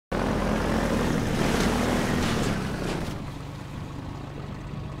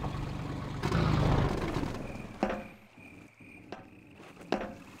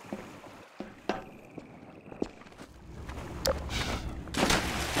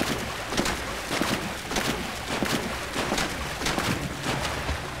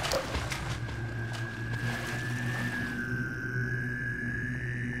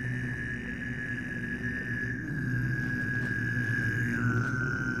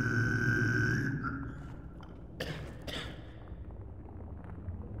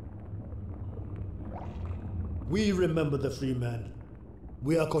We remember the free man.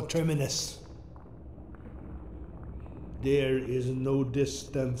 We are coterminous. There is no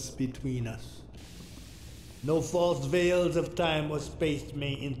distance between us. No false veils of time or space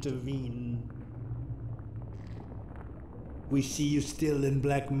may intervene. We see you still in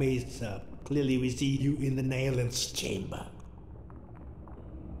Black Mesa. Clearly we see you in the Nayland's chamber.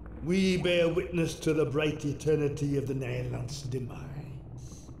 We bear witness to the bright eternity of the Nayland's demise.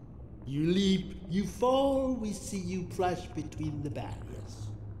 You leap, you fall, we see you flash between the barriers.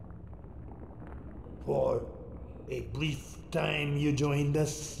 For a brief time you joined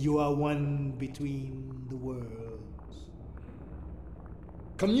us, you are one between the worlds.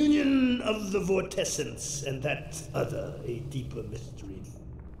 Communion of the vortescence, and that other a deeper mystery,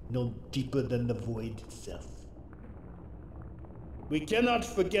 no deeper than the void itself. We cannot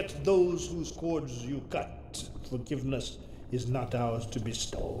forget those whose cords you cut. Forgiveness is not ours to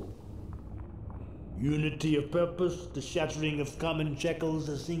bestow. Unity of purpose, the shattering of common shackles,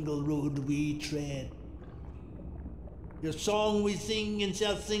 a single road we tread. Your song we sing and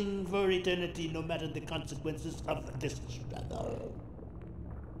shall sing for eternity, no matter the consequences of this struggle.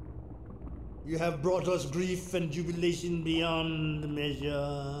 You have brought us grief and jubilation beyond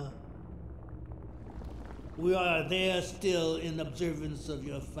measure. We are there still in observance of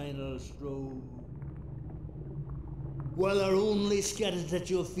your final stroke. While our only scatters at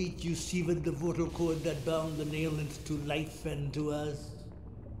your feet, you severed the vocal cord that bound the Naylands to life and to us.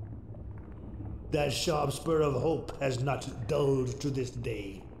 That sharp spur of hope has not dulled to this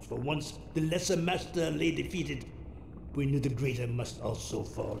day. For once the lesser master lay defeated, we knew the greater must also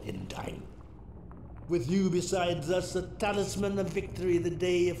fall in time. With you besides us, a talisman of victory, the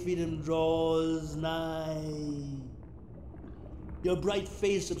day of freedom draws nigh. Your bright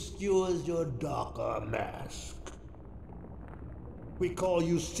face obscures your darker mask. We call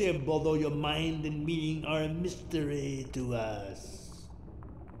you Sib, although your mind and meaning are a mystery to us.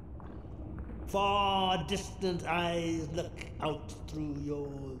 Far distant eyes look out through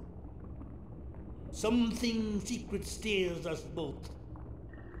yours. Something secret steers us both.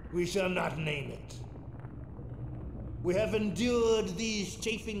 We shall not name it. We have endured these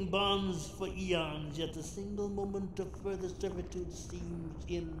chafing bonds for eons, yet a single moment of further servitude seems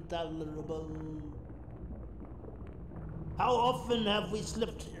intolerable. How often have we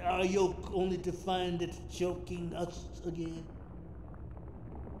slipped our yoke only to find it choking us again?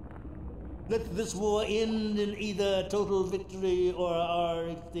 Let this war end in either total victory or our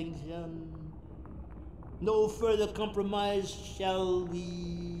extinction. No further compromise shall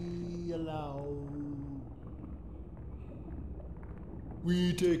we allow.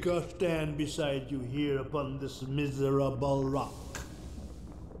 We take our stand beside you here upon this miserable rock.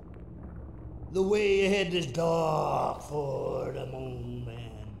 The way ahead is dark for the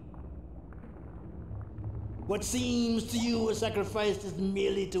moment. What seems to you a sacrifice is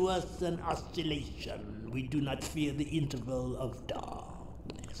merely to us an oscillation. We do not fear the interval of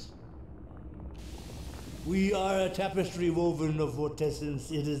darkness. We are a tapestry woven of vortescence.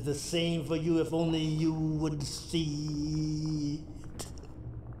 It is the same for you if only you would see it.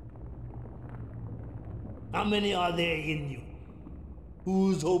 How many are there in you?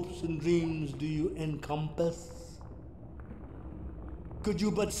 Whose hopes and dreams do you encompass? Could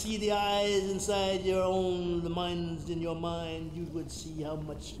you but see the eyes inside your own, the minds in your mind, you would see how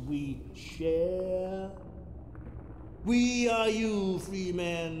much we share. We are you, free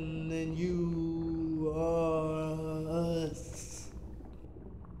men, and you are us.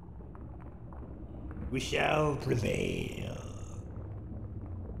 We shall prevail.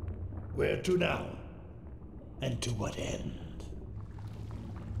 Where to now? And to what end?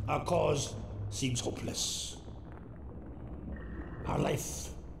 Our cause seems hopeless. Our life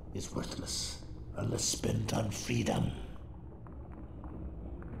is worthless unless spent on freedom.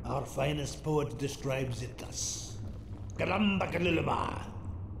 Our finest poet describes it thus.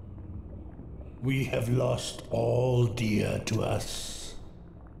 We have lost all dear to us.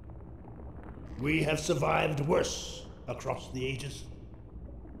 We have survived worse across the ages.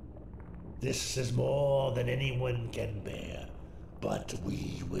 This is more than anyone can bear, but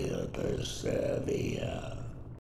we will persevere.